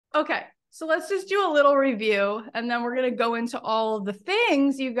Okay, so let's just do a little review, and then we're going to go into all of the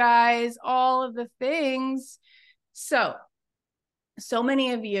things, you guys, all of the things. So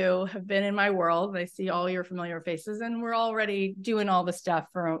many of you have been in my world. I see all your familiar faces, and we're already doing all the stuff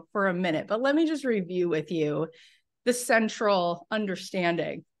for a minute. But let me just review with you the central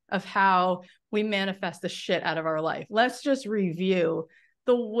understanding of how we manifest the shit out of our life. Let's just review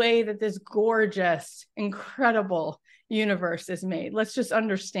the way that this gorgeous, incredible universe is made. Let's just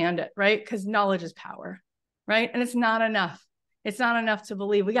understand it, right? Because knowledge is power, right? And it's not enough. It's not enough to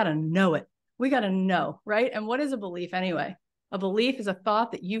believe. We got to know it. We got to know, right? And what is a belief anyway? A belief is a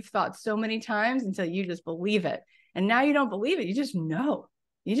thought that you've thought so many times until you just believe it. And now you don't believe it. You just know.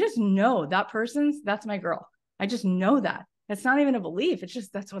 You just know that's my girl. I just know that. It's not even a belief. It's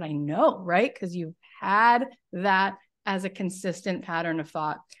just, that's what I know, right? Because you've had that as a consistent pattern of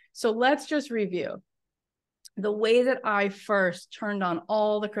thought. So let's just review. The way that I first turned on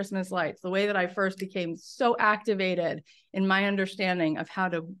all the Christmas lights, the way that I first became so activated in my understanding of how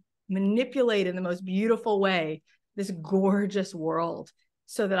to manipulate in the most beautiful way this gorgeous world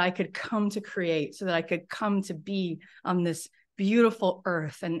so that I could come to create, so that I could come to be on this beautiful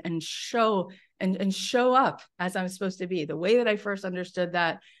earth and show up as I'm supposed to be. The way that I first understood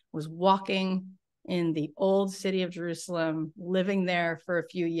that was walking in the old city of Jerusalem, living there for a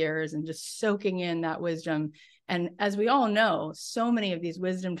few years and just soaking in that wisdom. And as we all know, so many of these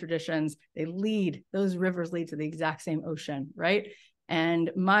wisdom traditions, those rivers lead to the exact same ocean, right?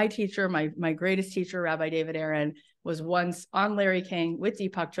 And my teacher, my greatest teacher, Rabbi David Aaron, was once on Larry King with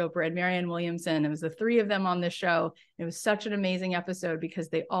Deepak Chopra and Marianne Williamson. It was the three of them on this show. It was such an amazing episode because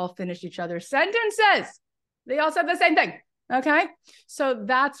they all finished each other's sentences. They all said the same thing. Okay. So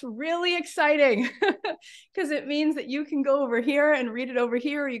that's really exciting because it means that you can go over here and read it over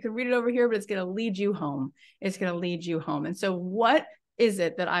here. Or you can read it over here, but it's going to lead you home. It's going to lead you home. And so what is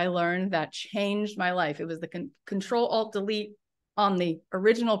it that I learned that changed my life? It was the Control-Alt-Delete on the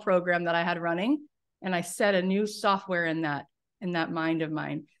original program that I had running. And I set a new software in that mind of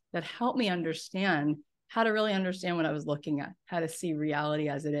mine that helped me understand how to really understand what I was looking at, how to see reality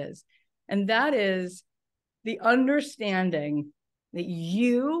as it is. And that is the understanding that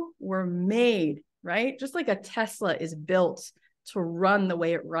you were made, right? Just like a Tesla is built to run the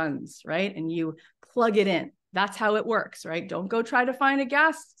way it runs, right? And you plug it in. That's how it works, right? Don't go try to find a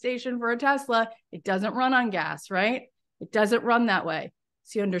gas station for a Tesla. It doesn't run on gas, right? It doesn't run that way.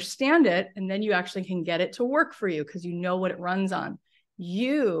 So you understand it, and then you actually can get it to work for you because you know what it runs on.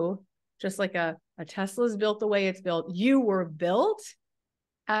 You, just like a Tesla is built the way it's built, you were built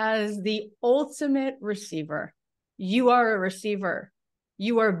as the ultimate receiver. You are a receiver.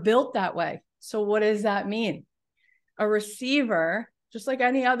 You are built that way. So what does that mean? A receiver, just like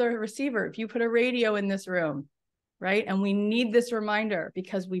any other receiver, if you put a radio in this room, right? And we need this reminder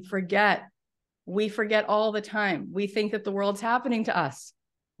because we forget all the time. We think that the world's happening to us.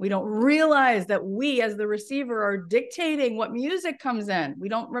 We don't realize that we as the receiver are dictating what music comes in. We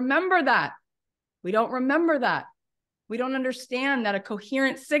don't remember that. We don't understand that a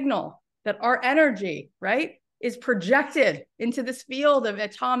coherent signal, that our energy, right, is projected into this field of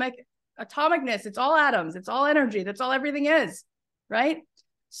atomicness. It's all atoms. It's all energy. That's all everything is, right?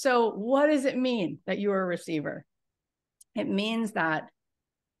 So what does it mean that you are a receiver? It means that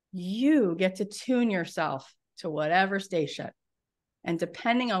you get to tune yourself to whatever station. And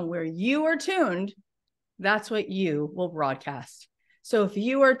depending on where you are tuned, that's what you will broadcast. So if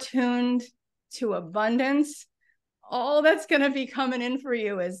you are tuned to abundance, all that's going to be coming in for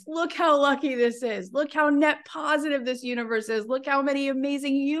you is, look how lucky this is. Look how net positive this universe is. Look how many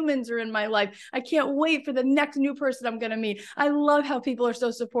amazing humans are in my life. I can't wait for the next new person I'm going to meet. I love how people are so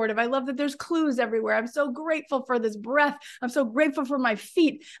supportive. I love that there's clues everywhere. I'm so grateful for this breath. I'm so grateful for my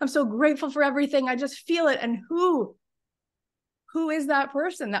feet. I'm so grateful for everything. I just feel it. And who is that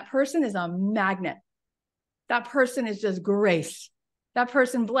person? That person is a magnet. That person is just grace. That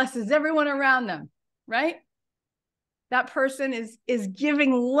person blesses everyone around them, right? That person is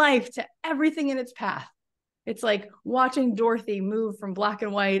giving life to everything in its path. It's like watching Dorothy move from black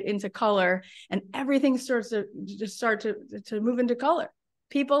and white into color, and everything starts to move into color.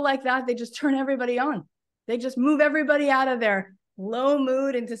 People like that, they just turn everybody on. They just move everybody out of their low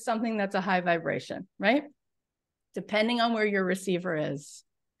mood into something that's a high vibration, right? Depending on where your receiver is,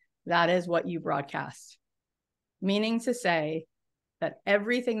 that is what you broadcast. Meaning to say that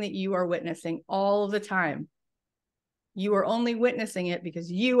everything that you are witnessing all the time, you are only witnessing it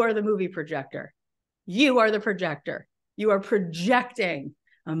because you are the movie projector. You are the projector. You are projecting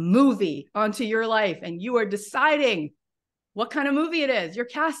a movie onto your life, and you are deciding what kind of movie it is. You're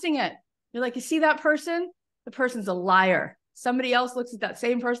casting it. You're like, you see that person? The person's a liar. Somebody else looks at that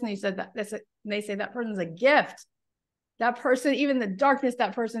same person, you said that, and they say that person's a gift. That person, even the darkness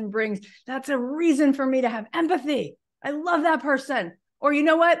that person brings, that's a reason for me to have empathy. I love that person. Or you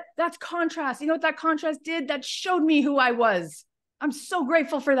know what? That's contrast. You know what that contrast did? That showed me who I was. I'm so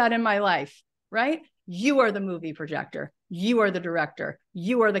grateful for that in my life, right? You are the movie projector. You are the director.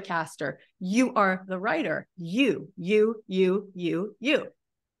 You are the caster. You are the writer. You.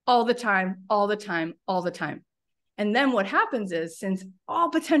 All the time, all the time, all the time. And then what happens is, since all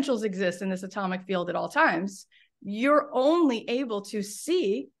potentials exist in this atomic field at all times, you're only able to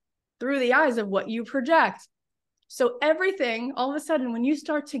see through the eyes of what you project. So everything, all of a sudden, when you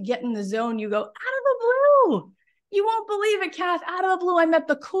start to get in the zone, you go, out of the blue. You won't believe it, Kath. Out of the blue, I met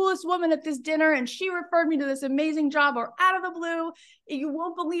the coolest woman at this dinner and she referred me to this amazing job. Or out of the blue, you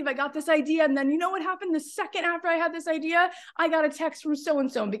won't believe I got this idea. And then you know what happened the second after I had this idea? I got a text from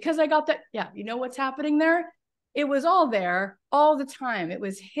so-and-so. And because I got that, yeah, you know what's happening there? It was all there all the time. It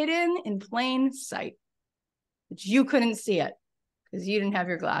was hidden in plain sight, but you couldn't see it because you didn't have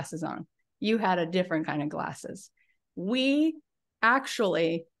your glasses on. You had a different kind of glasses. We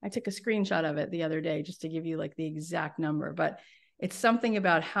actually, I took a screenshot of it the other day just to give you like the exact number, but it's something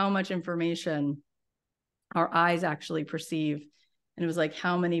about how much information our eyes actually perceive. And it was like,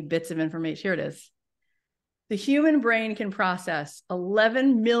 how many bits of information? Here it is. The human brain can process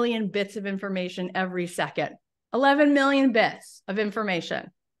 11 million bits of information every second. 11 million bits of information.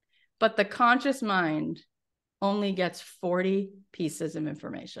 But the conscious mind only gets 40 pieces of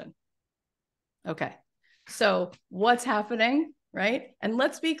information. Okay. So what's happening, right? And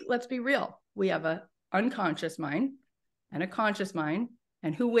let's be real. We have an unconscious mind and a conscious mind.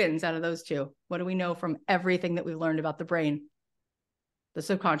 And who wins out of those two? What do we know from everything that we've learned about the brain? The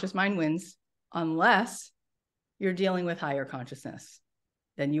subconscious mind wins, unless you're dealing with higher consciousness.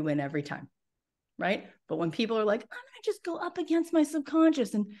 Then you win every time, right? But when people are like, I'm going to just go up against my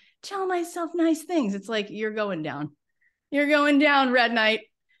subconscious and tell myself nice things, it's like, you're going down. You're going down, Red Knight.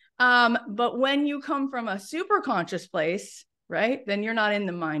 But when you come from a super conscious place, right, then you're not in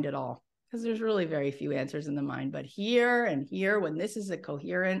the mind at all, because there's really very few answers in the mind. But here and here, when this is a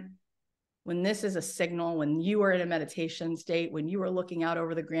coherent, when this is a signal, when you are in a meditation state, when you are looking out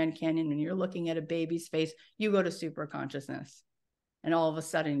over the Grand Canyon and you're looking at a baby's face, you go to super consciousness. And all of a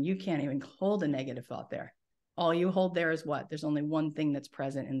sudden, you can't even hold a negative thought there. All you hold there is what? There's only one thing that's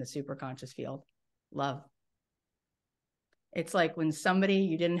present in the super conscious field: love. It's like when somebody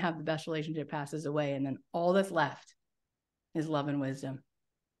you didn't have the best relationship passes away, and then all that's left is love and wisdom.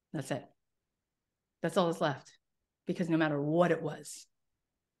 That's it. That's all that's left. Because no matter what it was,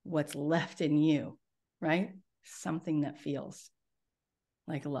 what's left in you, right? Something that feels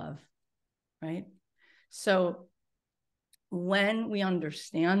like love, right? So when we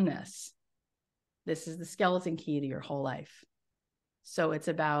understand this, this is the skeleton key to your whole life. So it's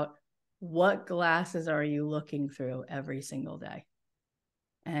about, what glasses are you looking through every single day?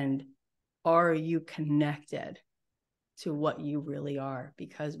 And are you connected to what you really are?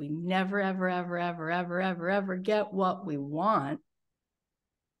 Because we never, ever, ever, ever, ever, ever, ever get what we want,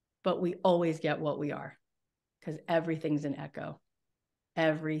 but we always get what we are, because everything's an echo.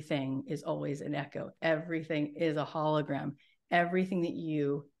 Everything is always an echo. Everything is a hologram. Everything that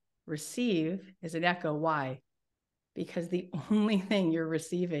you receive is an echo. Why? Because the only thing you're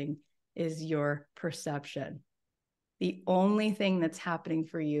receiving is your perception. The only thing that's happening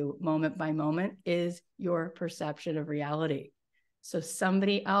for you moment by moment is your perception of reality. So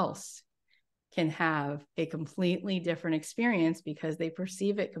somebody else can have a completely different experience because they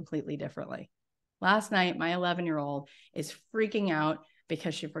perceive it completely differently. Last night, my 11-year-old is freaking out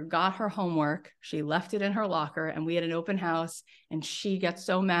because she forgot her homework. She left it in her locker, and we had an open house, and she gets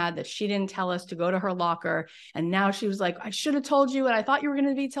so mad that she didn't tell us to go to her locker. And now she was like, I should have told you, and I thought you were going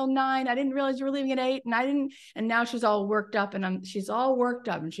to be till 9. I didn't realize you were leaving at 8, and I didn't. And now she's all worked up, and she's all worked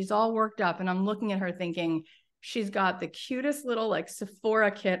up, and I'm looking at her thinking, she's got the cutest little like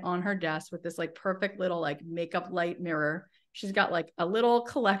Sephora kit on her desk with this like perfect little like makeup light mirror. She's got like a little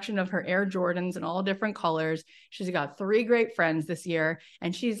collection of her Air Jordans in all different colors. She's got 3 great friends this year,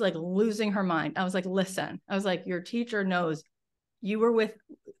 and she's like losing her mind. I was like, listen, your teacher knows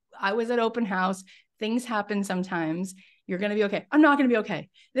I was at open house. Things happen sometimes. You're going to be okay. I'm not going to be okay.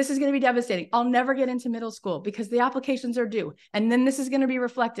 This is going to be devastating. I'll never get into middle school because the applications are due. And then this is going to be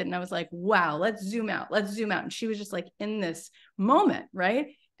reflected. And I was like, wow, let's zoom out. And she was just like in this moment,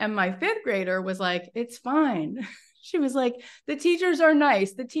 right? And my 5th grader was like, it's fine. She was like, the teachers are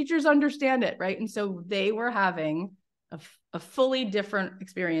nice. The teachers understand it, right? And so they were having a fully different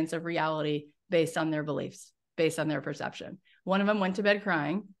experience of reality based on their beliefs, based on their perception. One of them went to bed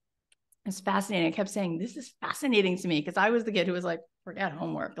crying. It's fascinating. I kept saying, this is fascinating to me, because I was the kid who was like, forget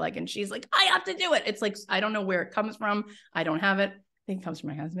homework. Like, and she's like, I have to do it. It's like, I don't know where it comes from. I don't have it. I think it comes from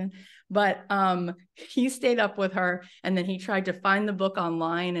my husband, but he stayed up with her, and then he tried to find the book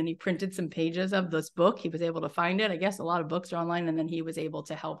online, and he printed some pages of this book. He was able to find it. I guess a lot of books are online, and then he was able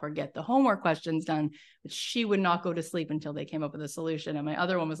to help her get the homework questions done, but she would not go to sleep until they came up with a solution. And my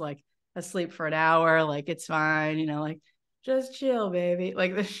other one was like asleep for an hour. Like, it's fine, you know, like, just chill, baby.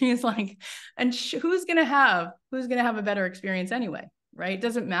 Like, she's like, and who's going to have a better experience anyway, right? It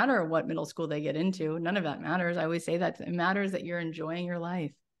doesn't matter what middle school they get into. None of that matters. I always say that it matters that you're enjoying your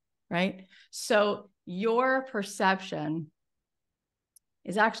life, right? So your perception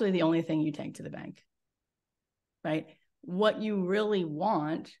is actually the only thing you take to the bank, right? What you really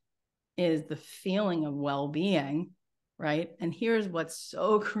want is the feeling of well-being, right? And here's what's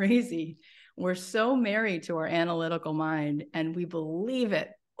so crazy. We're so married to our analytical mind, and we believe it.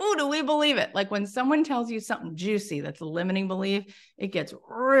 Oh, do we believe it? Like, when someone tells you something juicy that's a limiting belief, it gets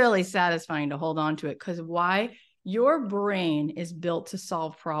really satisfying to hold on to it. Because why? Your brain is built to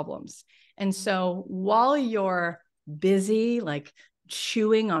solve problems. And so while you're busy, like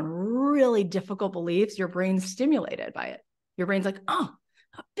chewing on really difficult beliefs, your brain's stimulated by it. Your brain's like, oh,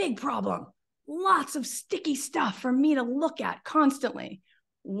 a big problem, lots of sticky stuff for me to look at constantly.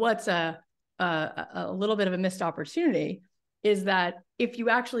 What's a little bit of a missed opportunity is that if you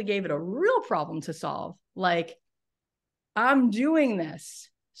actually gave it a real problem to solve, like, I'm doing this,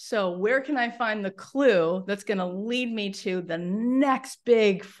 so where can I find the clue that's going to lead me to the next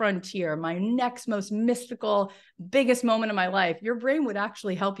big frontier, my next most mystical, biggest moment of my life? Your brain would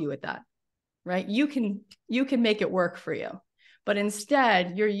actually help you with that, right? You can make it work for you. But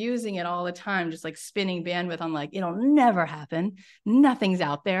instead, you're using it all the time, just like spinning bandwidth on like, it'll never happen. Nothing's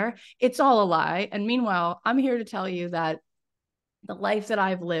out there. It's all a lie. And meanwhile, I'm here to tell you that the life that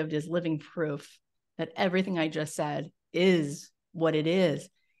I've lived is living proof that everything I just said is what it is.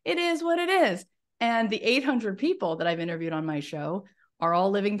 It is what it is. And the 800 people that I've interviewed on my show are all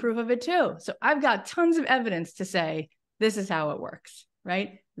living proof of it too. So I've got tons of evidence to say, this is how it works,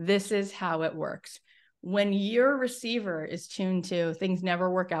 right? This is how it works. When your receiver is tuned to things never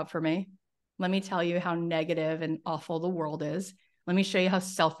work out for me, let me tell you how negative and awful the world is. Let me show you how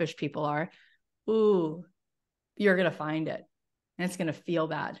selfish people are. Ooh, you're going to find it. And it's going to feel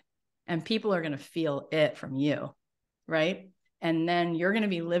bad. And people are going to feel it from you, right? And then you're going to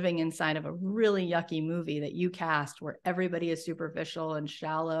be living inside of a really yucky movie that you cast where everybody is superficial and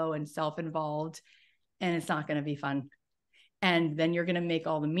shallow and self-involved. And it's not going to be fun. And then you're going to make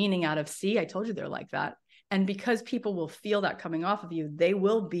all the meaning out of, see, I told you they're like that. And because people will feel that coming off of you, they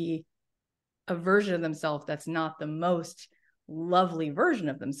will be a version of themselves that's not the most lovely version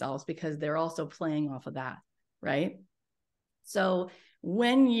of themselves, because they're also playing off of that, right? So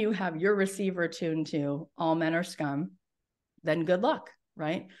when you have your receiver tuned to all men are scum, then good luck,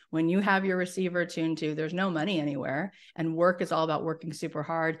 right? When you have your receiver tuned to there's no money anywhere, and work is all about working super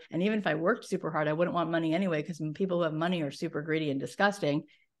hard. And even if I worked super hard, I wouldn't want money anyway, because people who have money are super greedy and disgusting.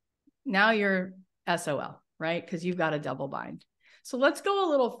 Now you're SOL, right? Because you've got a double bind. So let's go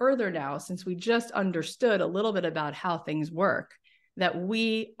a little further now, since we just understood a little bit about how things work, that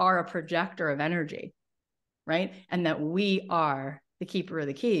we are a projector of energy, right? And that we are the keeper of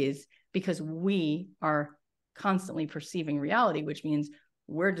the keys, because we are constantly perceiving reality, which means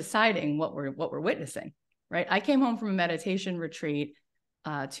we're deciding what we're witnessing, right? I came home from a meditation retreat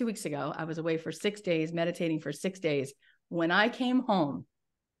 2 weeks ago. I was away for 6 days, meditating for 6 days. When I came home,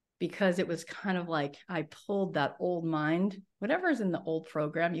 because it was kind of like I pulled that old mind, whatever is in the old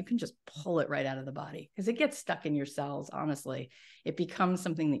program, you can just pull it right out of the body, because it gets stuck in your cells. Honestly, it becomes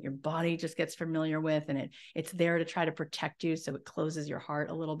something that your body just gets familiar with, and it's there to try to protect you. So it closes your heart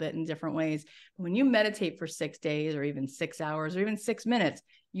a little bit in different ways. But when you meditate for 6 days, or even 6 hours, or even 6 minutes,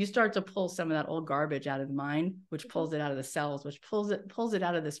 you start to pull some of that old garbage out of the mind, which pulls it out of the cells, which pulls it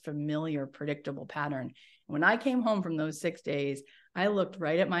out of this familiar, predictable pattern. When I came home from those 6 days, I looked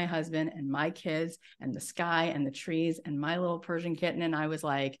right at my husband and my kids and the sky and the trees and my little Persian kitten. And I was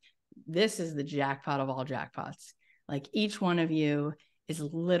like, this is the jackpot of all jackpots. Like, each one of you is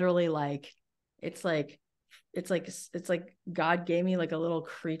literally like, it's like God gave me like a little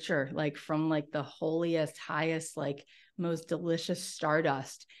creature, like from like the holiest, highest, like most delicious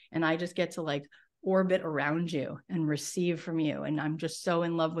stardust. And I just get to like orbit around you and receive from you. And I'm just so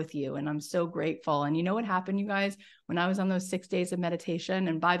in love with you. And I'm so grateful. And you know what happened, you guys, when I was on those 6 days of meditation?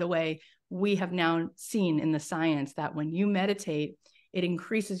 And by the way, we have now seen in the science that when you meditate, it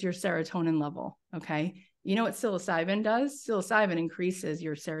increases your serotonin level. Okay. You know what psilocybin does? Psilocybin increases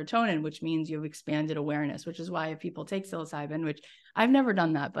your serotonin, which means you have expanded awareness, which is why if people take psilocybin, which I've never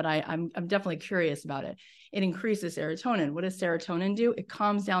done that, but I'm definitely curious about it. It increases serotonin. What does serotonin do? It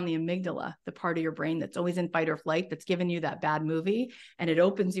calms down the amygdala, the part of your brain that's always in fight or flight, that's giving you that bad movie, and it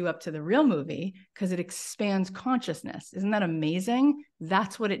opens you up to the real movie because it expands consciousness. Isn't that amazing?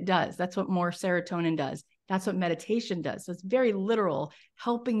 That's what it does. That's what more serotonin does. That's what meditation does. So it's very literal,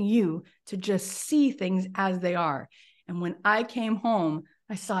 helping you to just see things as they are. And when I came home,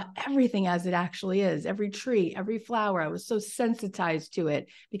 I saw everything as it actually is. Every tree, every flower. I was so sensitized to it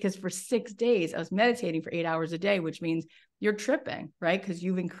because for 6 days, I was meditating for 8 hours a day, which means you're tripping, right? Because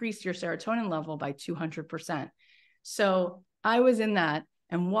you've increased your serotonin level by 200%. So I was in that.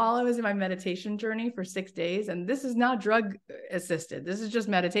 And while I was in my meditation journey for 6 days, and this is not drug assisted, this is just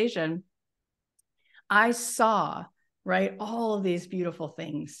meditation, I saw, right, all of these beautiful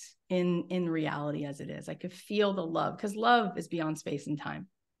things in reality as it is. I could feel the love, because love is beyond space and time.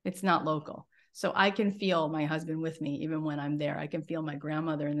 It's not local. So I can feel my husband with me even when I'm there. I can feel my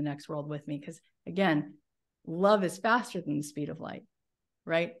grandmother in the next world with me, because again, love is faster than the speed of light,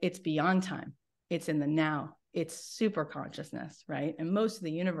 right? It's beyond time. It's in the now. It's super consciousness, right? And most of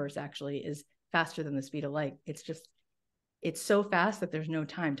the universe actually is faster than the speed of light. It's so fast that there's no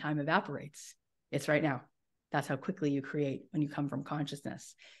time. Time evaporates. It's right now. That's how quickly you create when you come from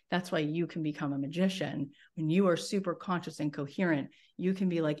consciousness. That's why you can become a magician. When you are super conscious and coherent, you can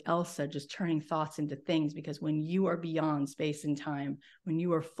be like Elsa, just turning thoughts into things, because when you are beyond space and time, when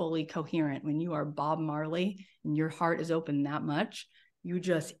you are fully coherent, when you are Bob Marley and your heart is open that much, you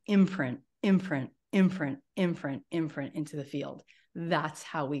just imprint into the field. That's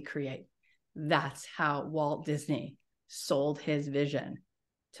how we create. That's how Walt Disney sold his vision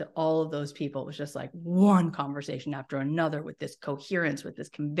to all of those people. It was just like one conversation after another with this coherence, with this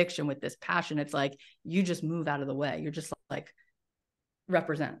conviction, with this passion. It's like, you just move out of the way. You're just like,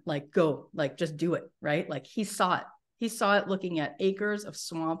 represent, like, go, like, just do it. Right. Like he saw it. He saw it looking at acres of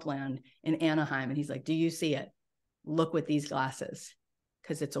swampland in Anaheim. And he's like, do you see it? Look with these glasses,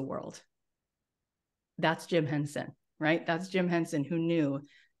 because it's a world. That's Jim Henson, right? That's Jim Henson, who knew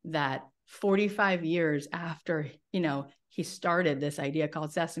that 45 years after, he started this idea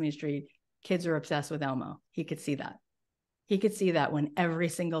called Sesame Street, kids are obsessed with Elmo. He could see that. He could see that when every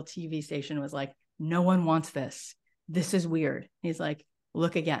single TV station was like, no one wants this. This is weird. He's like,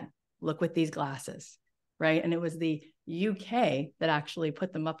 look again, look with these glasses, right? And it was the UK that actually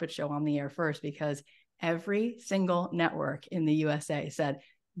put the Muppet Show on the air first, because every single network in the USA said,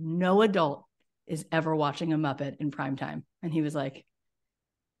 no adult is ever watching a Muppet in prime time. And he was like,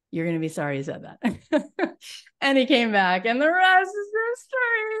 you're going to be sorry you said that. And he came back, and the rest is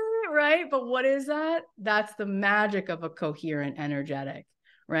history, right? But what is that? That's the magic of a coherent energetic,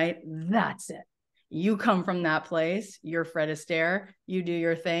 right? That's it. You come from that place, you're Fred Astaire, you do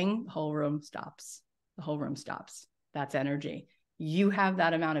your thing, the whole room stops. The whole room stops. That's energy. You have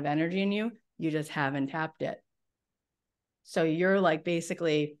that amount of energy in you, you just haven't tapped it. So you're like,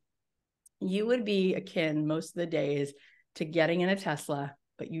 basically, you would be akin most of the days to getting in a Tesla,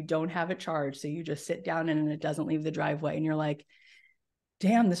 but you don't have it charged. So you just sit down and it doesn't leave the driveway. And you're like,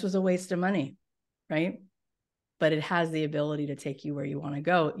 damn, this was a waste of money, right? But it has the ability to take you where you want to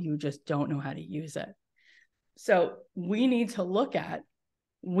go. You just don't know how to use it. So we need to look at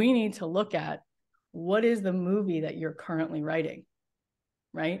what is the movie that you're currently writing,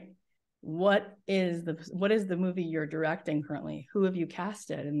 right? What is the movie you're directing currently? Who have you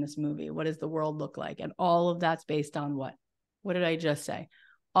casted in this movie? What does the world look like? And all of that's based on what? What did I just say?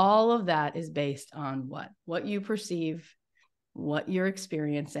 All of that is based on what? What you perceive, what you're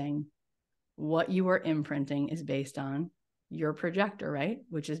experiencing, what you are imprinting is based on your projector, right?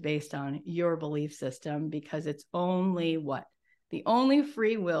 Which is based on your belief system, because it's only what? The only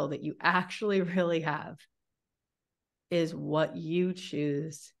free will that you actually really have is what you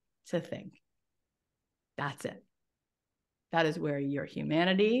choose to think. That's it. That is where your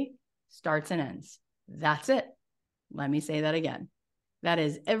humanity starts and ends. That's it. Let me say that again. That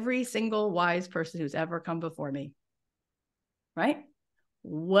is every single wise person who's ever come before me, right?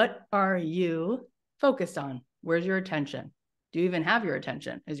 What are you focused on? Where's your attention? Do you even have your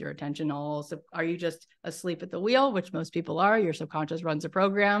attention? Is your attention are you just asleep at the wheel, which most people are? Your subconscious runs a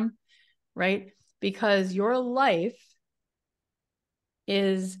program, right? Because your life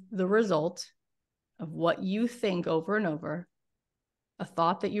is the result of what you think over and over. A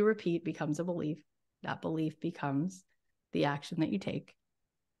thought that you repeat becomes a belief. That belief becomes the action that you take,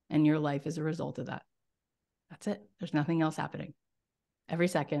 and your life is a result of that. That's it. There's nothing else happening. Every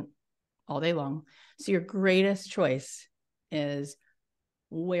second, all day long. So your greatest choice is,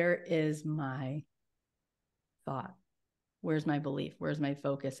 where is my thought? Where's my belief? Where's my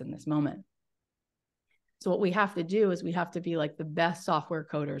focus in this moment? So what we have to do is we have to be like the best software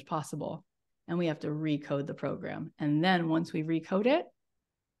coders possible. And we have to recode the program. And then once we recode it,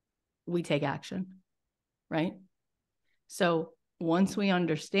 we take action, right? So once we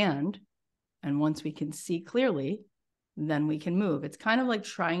understand and once we can see clearly, then we can move. It's kind of like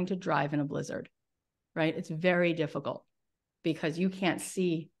trying to drive in a blizzard, right? It's very difficult because you can't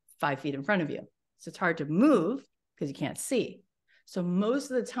see 5 feet in front of you. So it's hard to move because you can't see. So most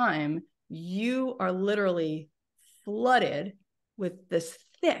of the time, you are literally flooded with this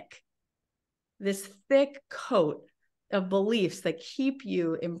thick coat of beliefs that keep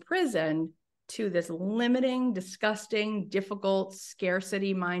you imprisoned to this limiting, disgusting, difficult,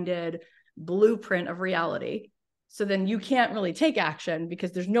 scarcity-minded blueprint of reality. So then you can't really take action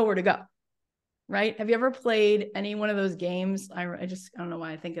because there's nowhere to go, right? Have you ever played any one of those games? I don't know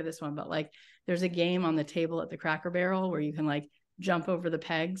why I think of this one, but like there's a game on the table at the Cracker Barrel where you can like jump over the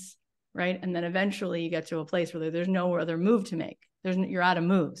pegs, right? And then eventually you get to a place where there's no other move to make. You're out of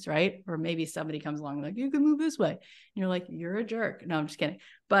moves, right? Or maybe somebody comes along like, you can move this way. And you're like, you're a jerk. No, I'm just kidding.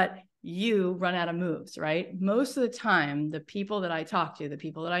 But you run out of moves, right? Most of the time, the people that I talk to, the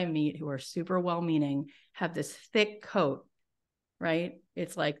people that I meet who are super well-meaning have this thick coat, right?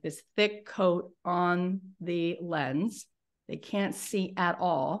 It's like this thick coat on the lens. They can't see at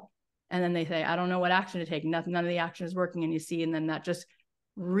all. And then they say, I don't know what action to take. None of the action is working. And you see, and then that just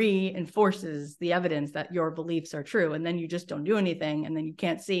reinforces the evidence that your beliefs are true. And then you just don't do anything. And then you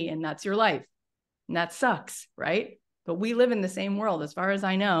can't see. And that's your life. And that sucks, right? But we live in the same world. As far as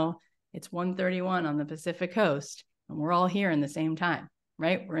I know, it's 1:31 on the Pacific coast. And we're all here in the same time,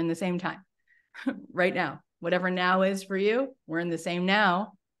 right? We're in the same time right now. Whatever now is for you, we're in the same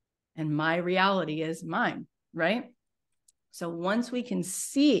now. And my reality is mine, right? So once we can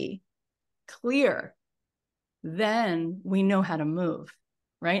see clear, then we know how to move,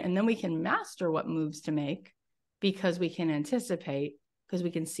 right? And then we can master what moves to make because we can anticipate, because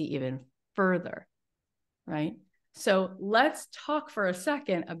we can see even further, right? So let's talk for a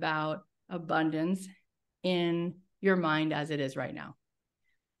second about abundance in your mind as it is right now.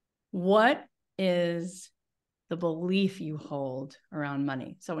 What is the belief you hold around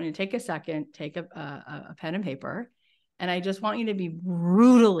money? So when you take a second, take a pen and paper, and I just want you to be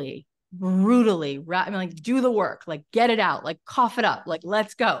brutally, like do the work, like get it out, like cough it up, like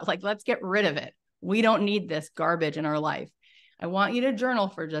let's go, like let's get rid of it. We don't need this garbage in our life. I want you to journal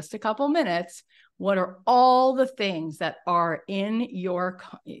for just a couple minutes. What are all the things that are in your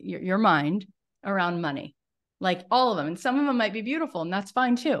mind around money? Like all of them. And some of them might be beautiful, and that's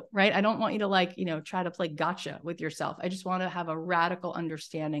fine too, right? I don't want you to like, try to play gotcha with yourself. I just want to have a radical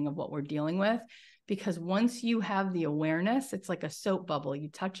understanding of what we're dealing with, because once you have the awareness, it's like a soap bubble. You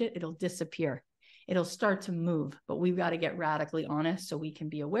touch it, it'll disappear. It'll start to move, but we've got to get radically honest so we can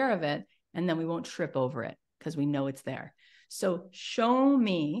be aware of it, and then we won't trip over it because we know it's there. So show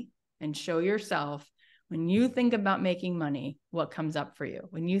me and show yourself. When you think about making money, what comes up for you?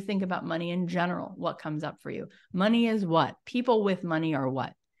 When you think about money in general, what comes up for you? Money is what? People with money are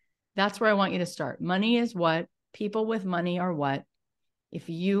what? That's where I want you to start. Money is what? People with money are what? If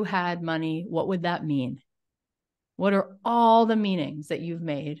you had money, what would that mean? What are all the meanings that you've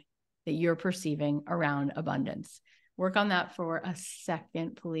made that you're perceiving around abundance? Work on that for a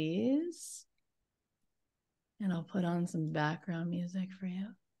second, please. And I'll put on some background music for you.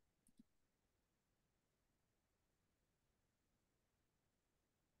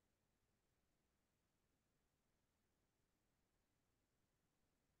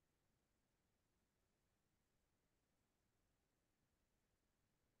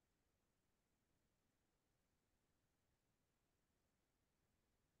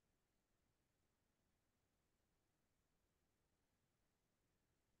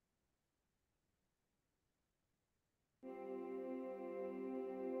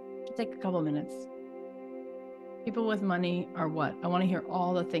 Take a couple minutes. People with money are what? I want to hear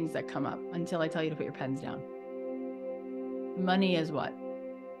all the things that come up until I tell you to put your pens down. Money is what?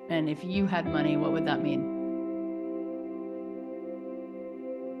 And if you had money, what would that mean?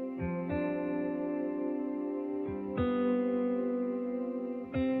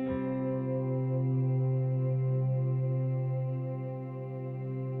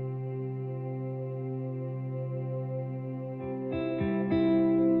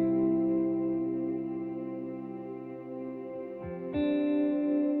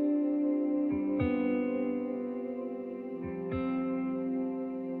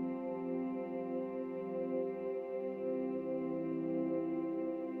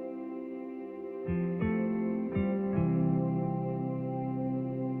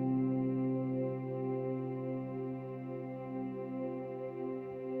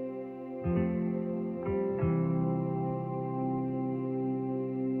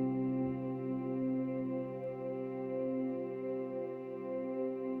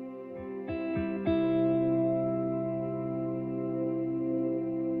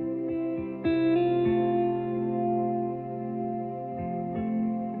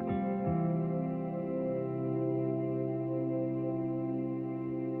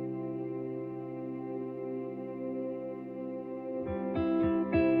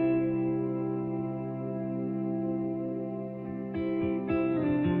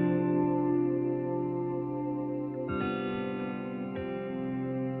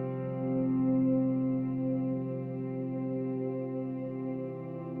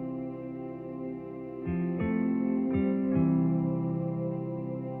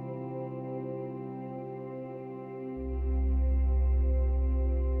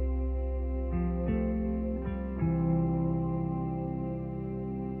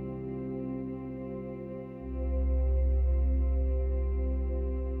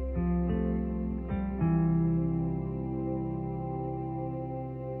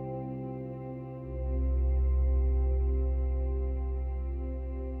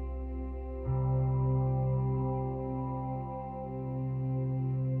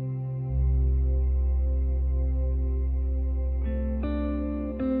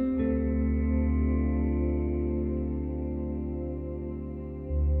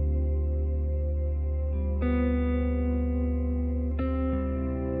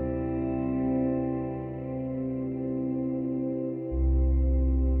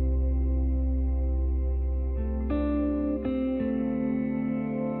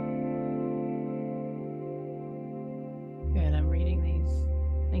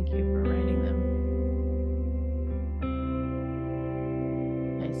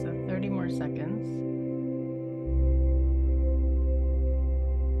 30 more seconds.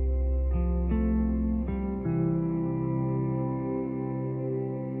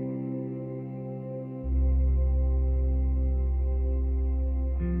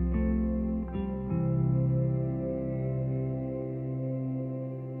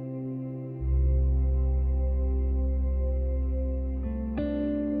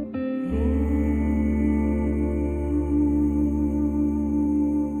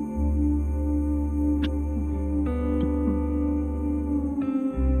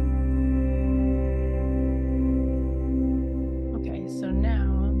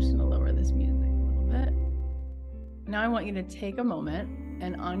 Now I want you to take a moment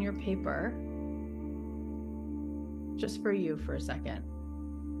and on your paper, just for you for a second,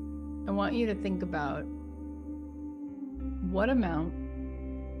 I want you to think about what amount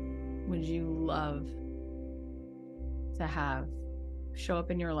would you love to have show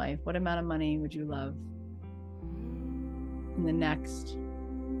up in your life? What amount of money would you love in the next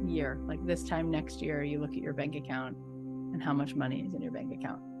year? Like this time next year, you look at your bank account and how much money is in your bank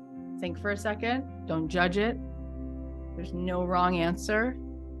account. Think for a second, don't judge it. There's no wrong answer.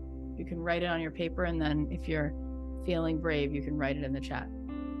 You can write it on your paper, and then if you're feeling brave, you can write it in the chat.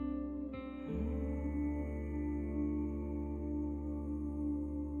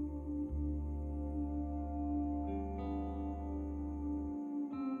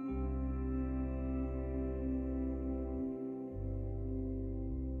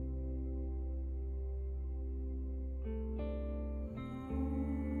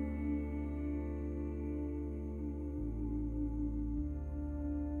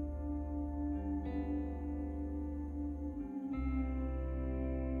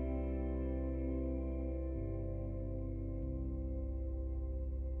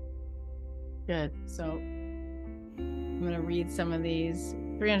 Good. So I'm going to read some of these.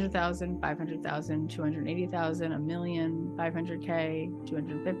 300,000, 500,000, 280,000, a million, 500K,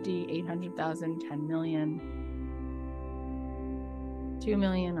 250, 800,000, 10 million, 2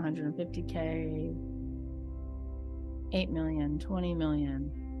 million, 150K, 8 million, 20 million,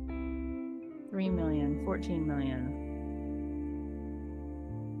 3 million, 14 million.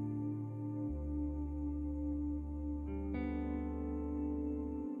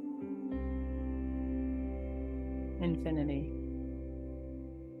 Infinity.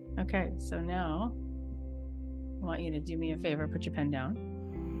 Okay, so now I want you to do me a favor, put your pen down.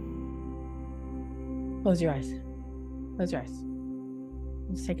 Close your eyes. Close your eyes.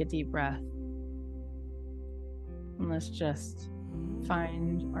 Let's take a deep breath. And let's just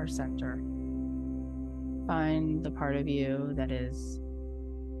find our center. Find the part of you that is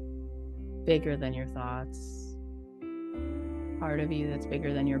bigger than your thoughts. Part of you that's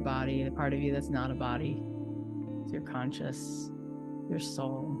bigger than your body. The part of you that's not a body. It's your conscious, your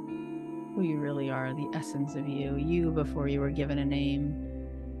soul, who you really are, the essence of you, you before you were given a name,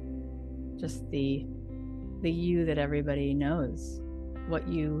 just the you that everybody knows, what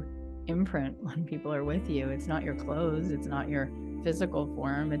you imprint when people are with you. It's not your clothes, it's not your physical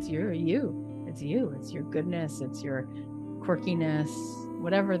form, it's your you, it's you, it's your goodness, it's your quirkiness,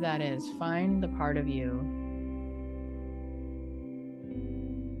 whatever that is. Find the part of you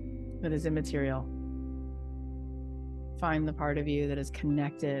that is immaterial. Find the part of you that is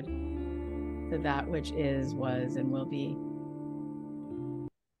connected to that which is, was, and will be.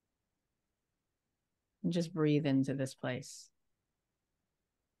 And just breathe into this place.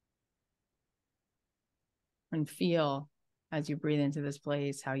 And feel, as you breathe into this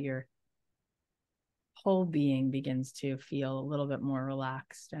place, how your whole being begins to feel a little bit more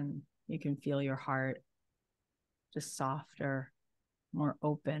relaxed. And you can feel your heart just softer, more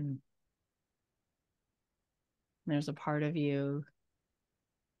open. There's a part of you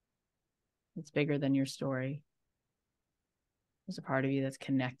that's bigger than your story. There's a part of you that's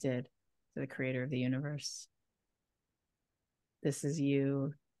connected to the creator of the universe. This is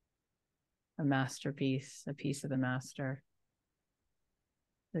you, a masterpiece, a piece of the master.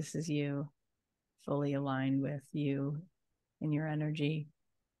 This is you, fully aligned with you in your energy.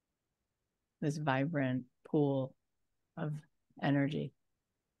 This vibrant pool of energy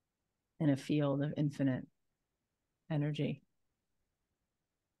in a field of infinite energy.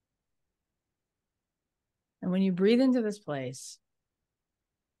 And when you breathe into this place,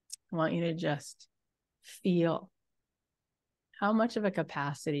 I want you to just feel how much of a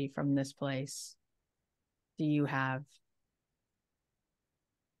capacity from this place do you have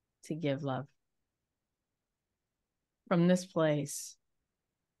to give love? From this place,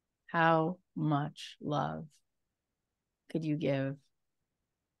 how much love could you give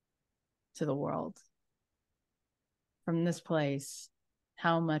to the world? From this place,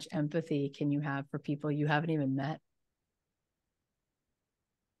 How much empathy can you have for people you haven't even met?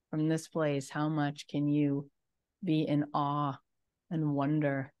 From this place, how much can you be in awe and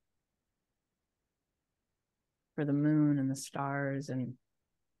wonder for the moon and the stars and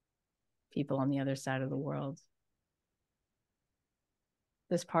people on the other side of the world?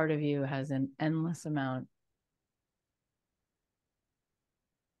 This part of you has an endless amount,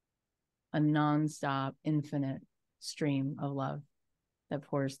 a nonstop, infinite stream of love that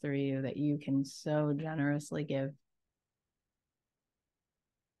pours through you that you can so generously give.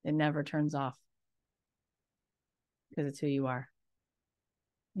 It never turns off because it's who you are.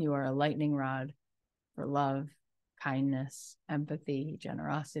 You are a lightning rod for love, kindness, empathy,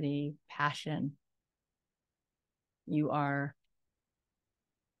 generosity, passion. You are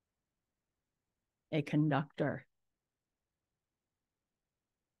a conductor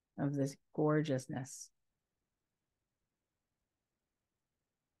of this gorgeousness.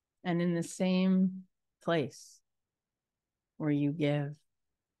 And in the same place where you give,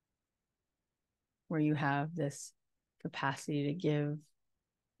 where you have this capacity to give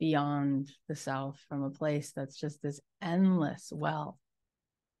beyond the self from a place that's just this endless well,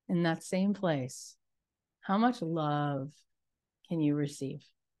 in that same place, how much love can you receive?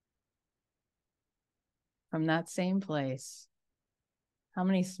 From that same place, how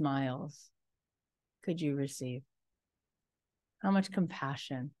many smiles could you receive? How much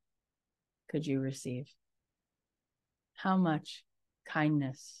compassion could you receive? How much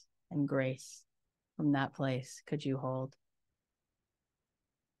kindness and grace from that place could you hold?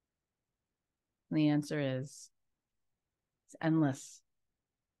 And the answer is, it's endless.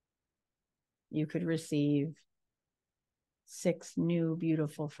 You could receive 6 new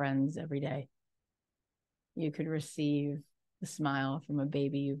beautiful friends every day. You could receive the smile from a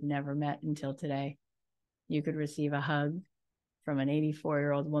baby you've never met until today. You could receive a hug from an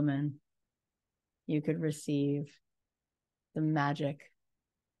 84-year-old woman. You could receive the magic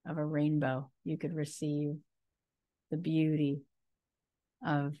of a rainbow. You could receive the beauty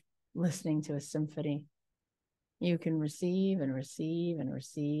of listening to a symphony. You can receive and receive and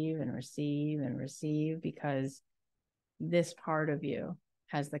receive and receive and receive because this part of you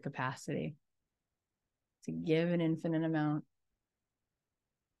has the capacity to give an infinite amount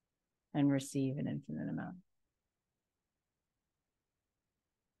and receive an infinite amount.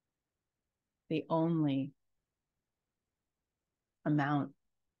 The only amount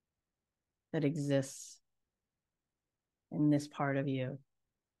that exists in this part of you,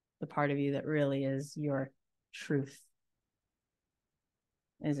 the part of you that really is your truth,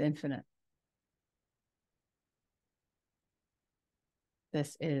 is infinite.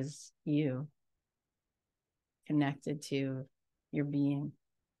 This is you connected to your being,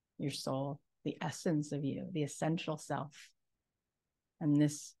 your soul, the essence of you, the essential self. And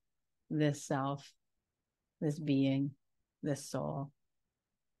this self, this being, this soul,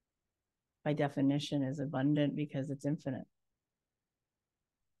 by definition, is abundant because it's infinite.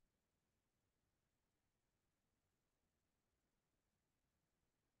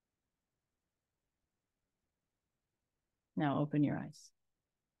 Now open your eyes.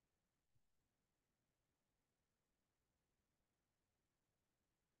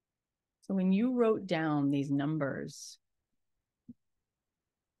 So when you wrote down these numbers,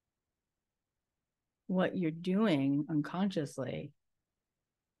 what you're doing unconsciously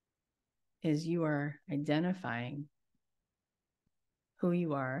is you are identifying who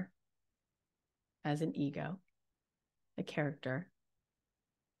you are as an ego, a character,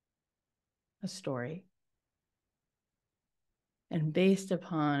 a story. And based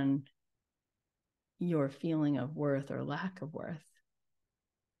upon your feeling of worth or lack of worth,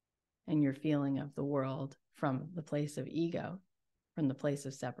 and your feeling of the world from the place of ego, from the place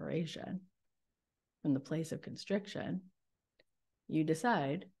of separation, from the place of constriction, you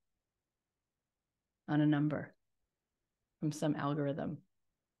decide on a number from some algorithm,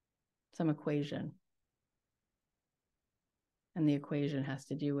 some equation. And the equation has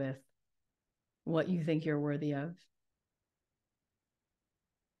to do with what you think you're worthy of,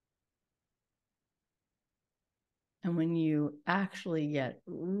 and when you actually get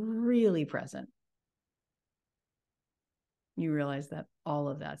really present, you realize that all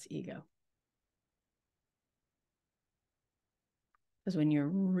of that's ego. Because when you're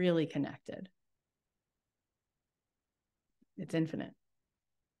really connected, it's infinite.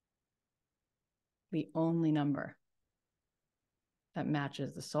 The only number that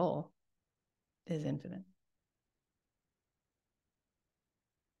matches the soul is infinite.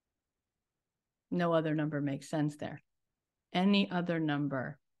 No other number makes sense there. Any other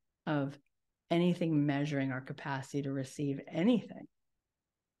number of anything measuring our capacity to receive anything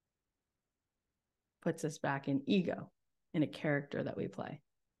puts us back in ego, in a character that we play,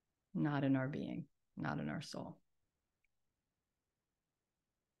 not in our being, not in our soul.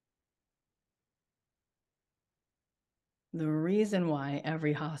 The reason why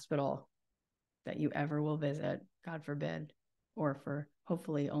every hospital that you ever will visit, God forbid, or for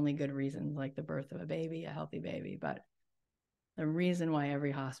hopefully only good reasons like the birth of a baby, a healthy baby, but the reason why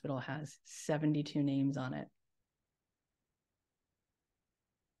every hospital has 72 names on it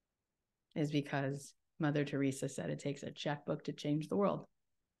is because Mother Teresa said it takes a checkbook to change the world.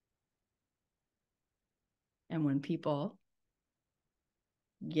 And when people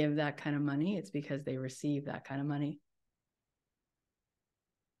give that kind of money, it's because they receive that kind of money.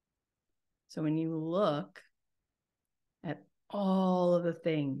 So when you look at all of the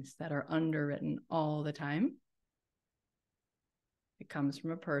things that are underwritten all the time, it comes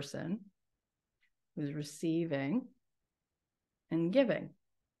from a person who's receiving and giving,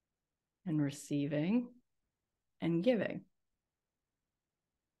 and receiving and giving.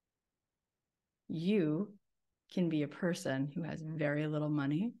 You can be a person who has very little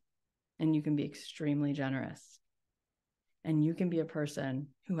money, and you can be extremely generous. And you can be a person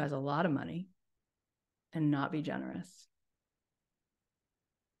who has a lot of money and not be generous.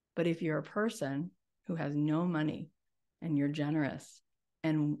 But if you're a person who has no money and you're generous,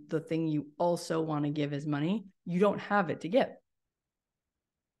 and the thing you also want to give is money, you don't have it to give.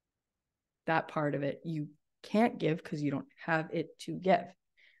 That part of it you can't give because you don't have it to give.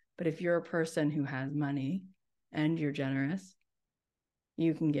 But if you're a person who has money and you're generous,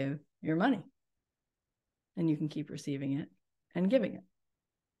 you can give your money and you can keep receiving it and giving it.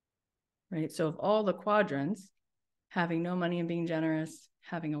 Right? So of all the quadrants, having no money and being generous,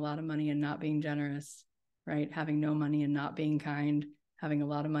 having a lot of money and not being generous, right? Having no money and not being kind, having a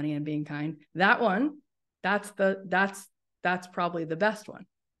lot of money and being kind, that one, that's probably the best one,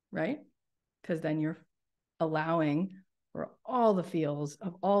 right? Because then you're allowing for all the feels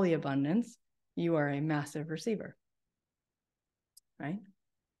of all the abundance. You are a massive receiver, right?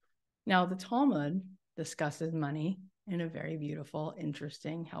 Now, the Talmud discusses money in a very beautiful,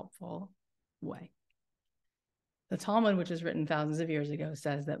 interesting, helpful way. The Talmud, which was written thousands of years ago,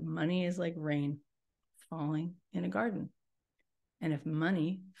 says that money is like rain falling in a garden. And if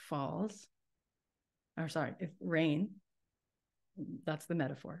money falls, if rain, that's the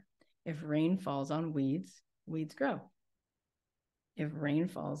metaphor. If rain falls on weeds, weeds grow. If rain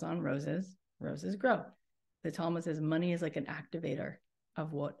falls on roses, roses grow. The Talmud says money is like an activator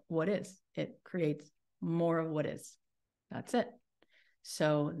of what is. It creates more of what is. That's it.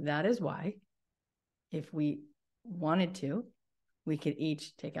 So that is why, if we wanted to, we could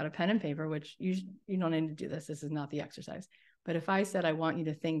each take out a pen and paper, which you don't need to do this. This is not the exercise. But if I said, I want you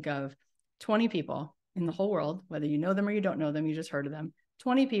to think of 20 people in the whole world, whether you know them or you don't know them, you just heard of them,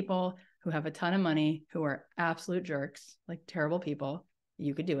 20 people who have a ton of money, who are absolute jerks, like terrible people,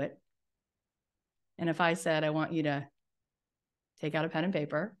 you could do it. And if I said, I want you to take out a pen and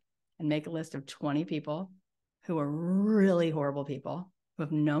paper and make a list of 20 people who are really horrible people, who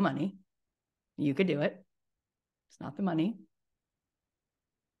have no money, you could do it. It's not the money.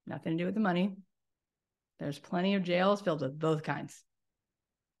 Nothing to do with the money. There's plenty of jails filled with both kinds,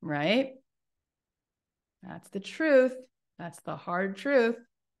 right? That's the truth. That's the hard truth,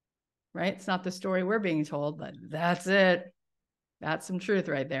 right? It's not the story we're being told, but that's it. That's some truth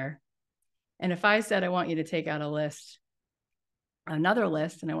right there. And if I said, I want you to take out another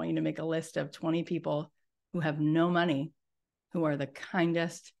list, and I want you to make a list of 20 people who have no money, who are the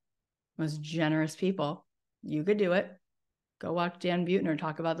kindest, most generous people, you could do it. Go watch Dan Buettner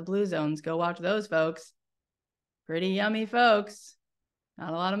talk about the blue zones. Go watch those folks. Pretty yummy folks.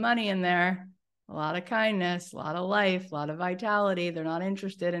 Not a lot of money in there. A lot of kindness, a lot of life, a lot of vitality. They're not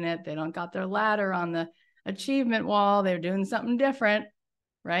interested in it. They don't got their ladder on the achievement wall. They're doing something different,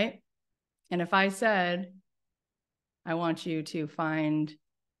 right? And if I said, I want you to find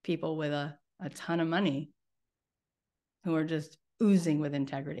people with a ton of money who are just oozing with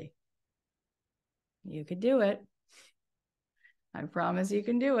integrity, you could do it. I promise you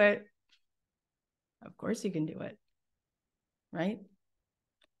can do it. Of course you can do it, right?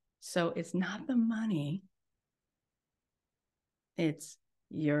 So it's not the money, it's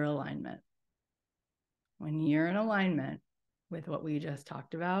your alignment. When you're in alignment with what we just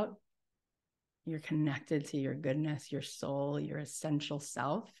talked about, you're connected to your goodness, your soul, your essential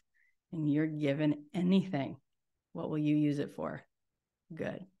self, and you're given anything. What will you use it for?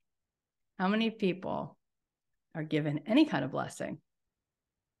 Good. How many people are given any kind of blessing?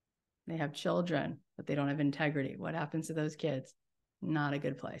 They have children, but they don't have integrity. What happens to those kids? Not a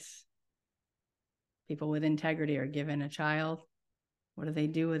good place. People with integrity are given a child. What do they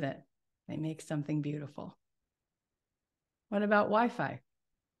do with it? They make something beautiful. What about Wi-Fi?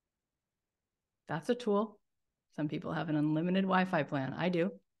 That's a tool. Some people have an unlimited Wi-Fi plan. I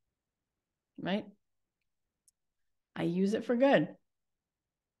do, right? I use it for good.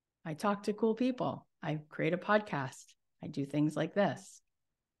 I talk to cool people. I create a podcast. I do things like this.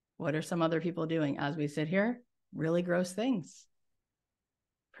 What are some other people doing as we sit here? Really gross things.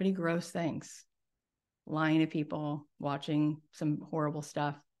 Pretty gross things. Lying to people, watching some horrible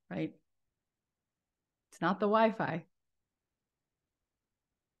stuff, right? It's not the Wi-Fi.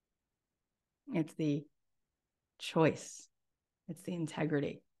 It's the choice. It's the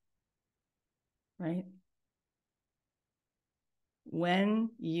integrity, right? When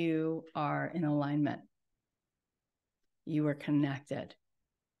you are in alignment, you are connected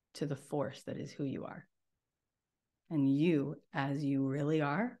to the force that is who you are. And you, as you really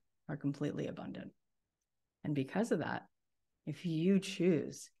are completely abundant. And because of that, if you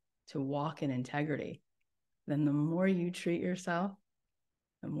choose to walk in integrity, then the more you treat yourself,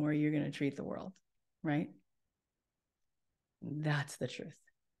 the more you're going to treat the world, right? That's the truth.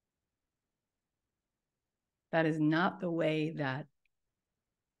 That is not the way that,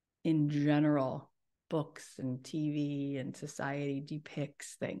 in general, books and TV and society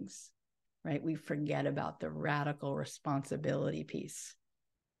depicts things, right? We forget about the radical responsibility piece.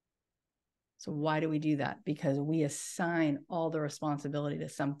 So why do we do that? Because we assign all the responsibility to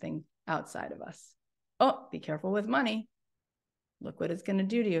something outside of us. Oh, be careful with money. Look what it's going to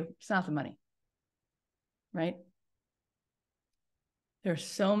do to you. It's not the money, right? There are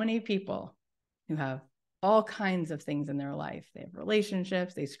so many people who have all kinds of things in their life. They have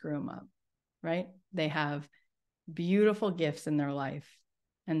relationships, they screw them up, right? They have beautiful gifts in their life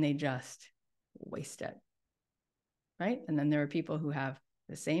and they just waste it, right? And then there are people who have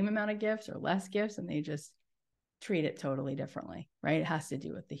the same amount of gifts or less gifts and they just treat it totally differently, right? It has to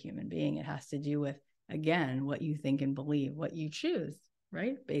do with the human being. It has to do with, again, what you think and believe, what you choose,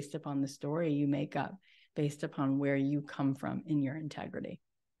 right? Based upon the story you make up, based upon where you come from in your integrity.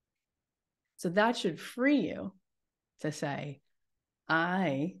 So that should free you to say,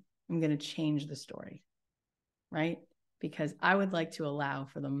 I am going to change the story, right? Because I would like to allow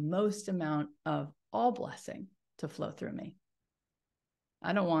for the most amount of all blessing to flow through me.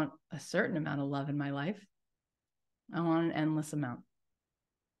 I don't want a certain amount of love in my life. I want an endless amount.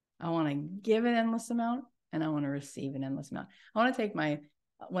 I want to give an endless amount and I want to receive an endless amount. I want to take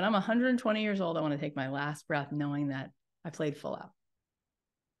when I'm 120 years old, I want to take my last breath knowing that I played full out.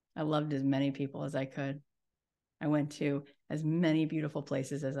 I loved as many people as I could. I went to as many beautiful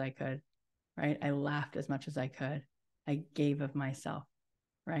places as I could, right? I laughed as much as I could. I gave of myself,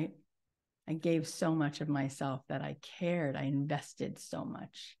 right? I gave so much of myself that I cared. I invested so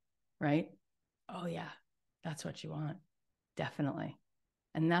much, right? Oh yeah, that's what you want. Definitely.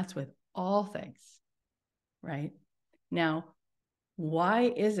 And that's with all things, right? Now, why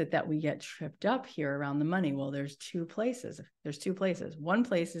is it that we get tripped up here around the money? Well, there's two places. One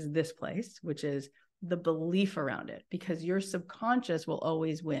place is this place, which is the belief around it, because your subconscious will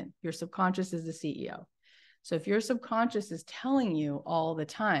always win. Your subconscious is the CEO. So if your subconscious is telling you all the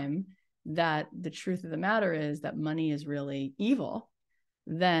time that the truth of the matter is that money is really evil,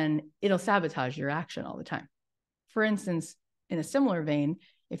 then it'll sabotage your action all the time. For instance, in a similar vein,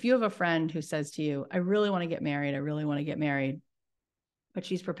 if you have a friend who says to you, I really want to get married, but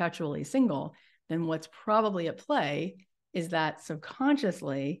she's perpetually single, then what's probably at play is that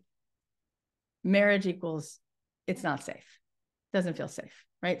subconsciously marriage equals it's not safe. Doesn't feel safe,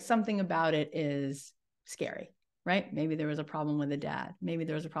 right? Something about it is scary, right? Maybe there was a problem with a dad. Maybe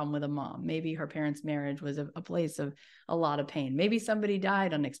there was a problem with a mom. Maybe her parents' marriage was a place of a lot of pain. Maybe somebody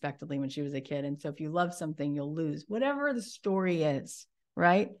died unexpectedly when she was a kid. And so if you love something, you'll lose, whatever the story is,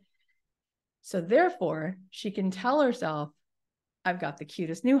 right? So therefore, she can tell herself, I've got the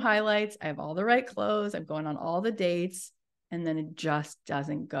cutest new highlights. I have all the right clothes. I'm going on all the dates. And then it just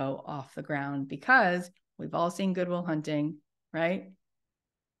doesn't go off the ground because we've all seen Good Will Hunting, right?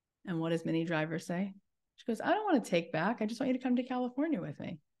 And what does Minnie Driver say? She goes, I don't want to take back. I just want you to come to California with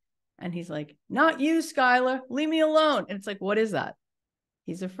me. And he's like, not you, Skylar. Leave me alone. And it's like, what is that?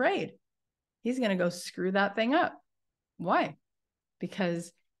 He's afraid. He's going to go screw that thing up. Why?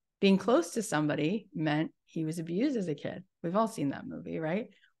 Because being close to somebody meant he was abused as a kid. We've all seen that movie, right?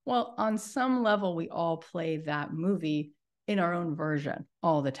 Well, on some level, we all play that movie in our own version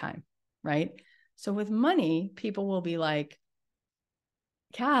all the time, right? So with money, people will be like,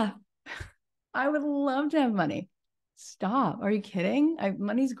 Kath, I would love to have money. Stop. Are you kidding?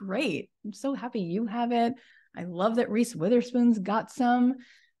 Money's great. I'm so happy you have it. I love that Reese Witherspoon's got some.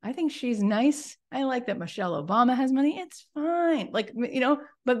 I think she's nice. I like that Michelle Obama has money. It's fine. Like,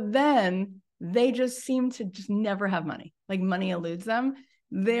 but then they just seem to just never have money. Like money eludes them.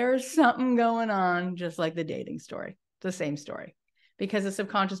 There's something going on, just like the dating story, the same story. Because the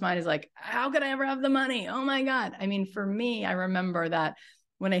subconscious mind is like, how could I ever have the money? Oh my God. I mean, for me, I remember that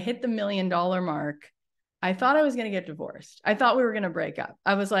when I hit the $1 million mark, I thought I was going to get divorced. I thought we were going to break up.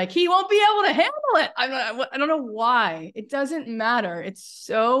 I was like, he won't be able to handle it. I don't know why. It doesn't matter. It's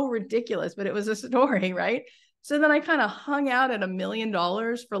so ridiculous, but it was a story, right? So then I kind of hung out at $1 million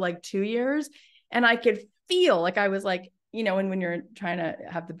for like 2 years. And I could feel like I was like, and when you're trying to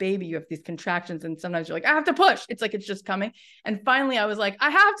have the baby, you have these contractions and sometimes you're like, I have to push. It's like, it's just coming. And finally I was like, I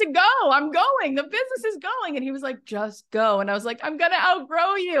have to go. I'm going. The business is going. And he was like, just go. And I was like, I'm going to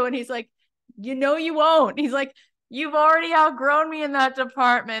outgrow you. And he's like, you won't. He's like, you've already outgrown me in that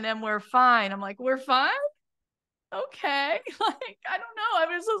department and we're fine. I'm like, we're fine? Okay. Like, I don't know. I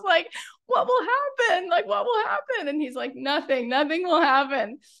was just like, what will happen? Like, what will happen? And he's like, nothing will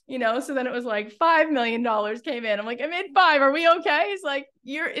happen. So then it was like $5 million came in. I'm like, I made 5. Are we okay? He's like,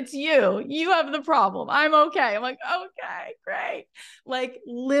 it's you have the problem. I'm okay. I'm like, okay, great. Like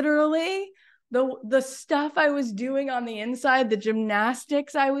literally the stuff I was doing on the inside, the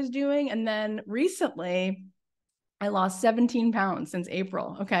gymnastics I was doing. And then recently I lost 17 pounds since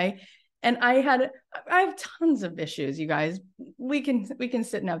April. Okay. And I have tons of issues, you guys. We can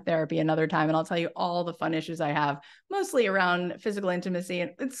sit and have therapy another time and I'll tell you all the fun issues I have, mostly around physical intimacy.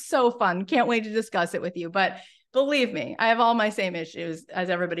 And it's so fun. Can't wait to discuss it with you. But believe me, I have all my same issues as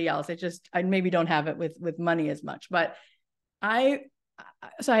everybody else. I maybe don't have it with money as much, but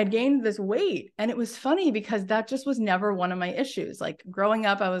so I had gained this weight and it was funny because that just was never one of my issues. Like growing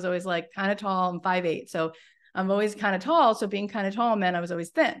up, I was always like kind of tall. I'm 5'8". So I'm always kind of tall. So being kind of tall meant I was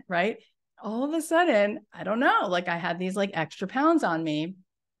always thin, right? All of a sudden, I don't know, like I had these like extra pounds on me.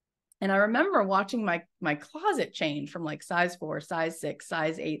 And I remember watching my closet change from like size 4, size 6,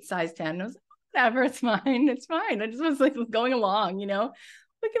 size 8, size 10. And I was like, whatever, it's fine. It's fine. I just was like going along, look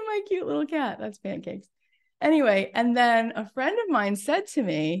at my cute little cat. That's Pancakes. Anyway, and then a friend of mine said to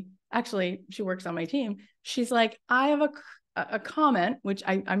me, actually, she works on my team. She's like, I have a comment, which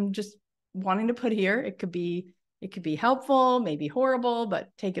I'm just wanting to put here. It could be helpful, maybe horrible, but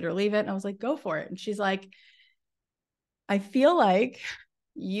take it or leave it. And I was like, go for it. And she's like, I feel like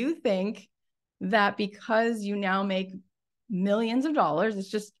you think that because you now make millions of dollars, it's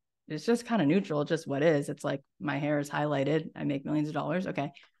just kind of neutral, just what is. It's like my hair is highlighted. I make millions of dollars.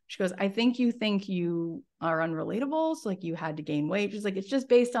 Okay. She goes, I think you are unrelatable. So like you had to gain weight. She's like, it's just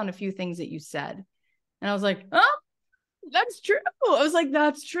based on a few things that you said. And I was like, oh, that's true. I was like,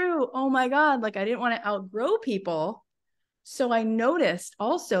 that's true. Oh my God. Like I didn't want to outgrow people. So I noticed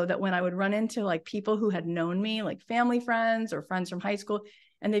also that when I would run into like people who had known me, like family friends or friends from high school,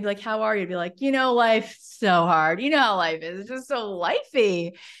 and they'd be like, how are you? I'd be like, life's so hard. How life is. It's just so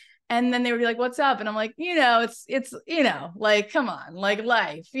lifey. And then they would be like, what's up? And I'm like, it's, like, come on, like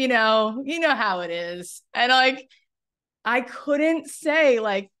life, you know how it is. And like, I couldn't say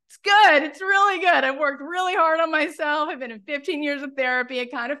like, it's good. It's really good. I've worked really hard on myself. I've been in 15 years of therapy. I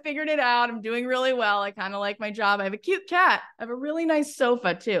kind of figured it out. I'm doing really well. I kind of like my job. I have a cute cat. I have a really nice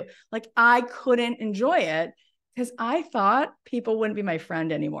sofa too. Like I couldn't enjoy it because I thought people wouldn't be my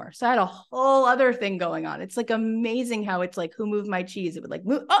friend anymore. So I had a whole other thing going on. It's like amazing how it's like, who moved my cheese? It would like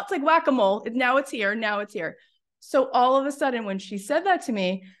move. Oh, it's like whack-a-mole. Now it's here. Now it's here. So all of a sudden, when she said that to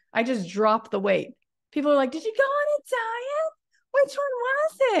me, I just dropped the weight. People are like, did you go on a diet? Which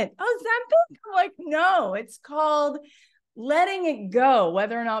one was it? Oh, Ozempic? I'm like, no, it's called letting it go,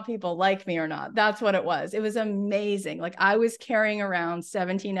 whether or not people like me or not. That's what it was. It was amazing. Like I was carrying around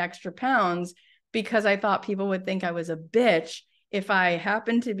 17 extra pounds because I thought people would think I was a bitch if I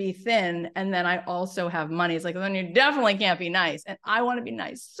happen to be thin and then I also have money. It's like, then you definitely can't be nice. And I want to be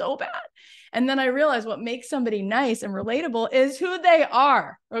nice so bad. And then I realized what makes somebody nice and relatable is who they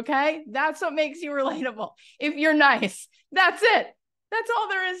are. Okay. That's what makes you relatable. If you're nice, that's it. That's all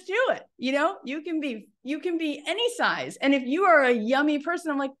there is to it. You can be any size. And if you are a yummy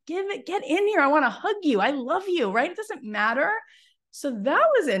person, I'm like, get in here. I want to hug you. I love you. Right. It doesn't matter. So that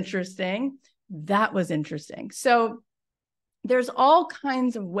was interesting. So there's all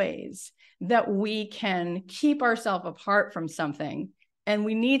kinds of ways that we can keep ourselves apart from something. And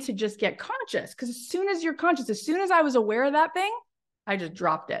we need to just get conscious, because as soon as you're conscious, as soon as I was aware of that thing, I just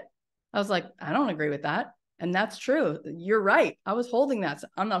dropped it. I was like, I don't agree with that. And that's true. You're right. I was holding that. So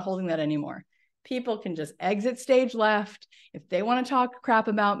I'm not holding that anymore. People can just exit stage left. If they want to talk crap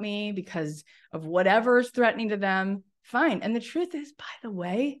about me because of whatever is threatening to them, fine. And the truth is, by the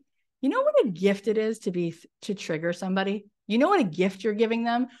way, you know what a gift it is to trigger somebody? You know what a gift you're giving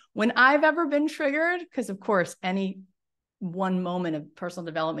them? When I've ever been triggered, because of course, any one moment of personal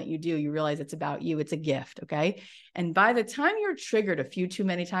development you do, you realize it's about you. It's a gift. Okay. And by the time you're triggered a few too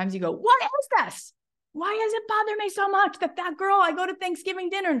many times, you go, what is this? Why does it bother me so much that girl, I go to Thanksgiving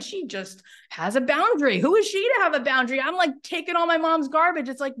dinner and she just has a boundary? Who is she to have a boundary? I'm like taking all my mom's garbage.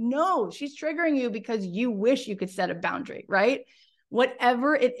 It's like, no, she's triggering you because you wish you could set a boundary, right?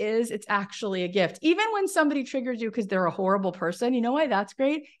 Whatever it is, it's actually a gift. Even when somebody triggers you because they're a horrible person, you know why that's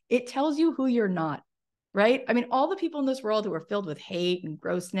great? It tells you who you're not. Right? I mean, all the people in this world who are filled with hate and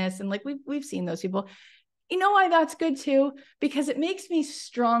grossness, and like we've seen those people. You know why that's good too? Because it makes me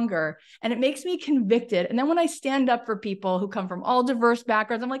stronger and it makes me convicted. And then when I stand up for people who come from all diverse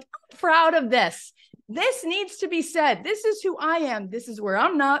backgrounds, I'm like, I'm proud of this. This needs to be said. This is who I am. This is where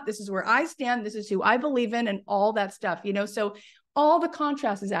I'm not. This is where I stand. This is who I believe in, and all that stuff, you know? So all the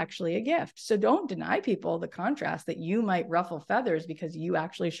contrast is actually a gift. So don't deny people the contrast that you might ruffle feathers because you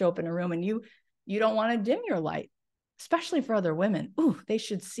actually show up in a room and you don't want to dim your light, especially for other women. Ooh, they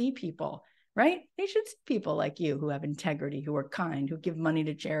should see people, right? They should see people like you who have integrity, who are kind, who give money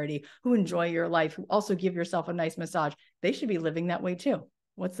to charity, who enjoy your life, who also give yourself a nice massage. They should be living that way too.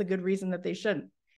 What's the good reason that they shouldn't?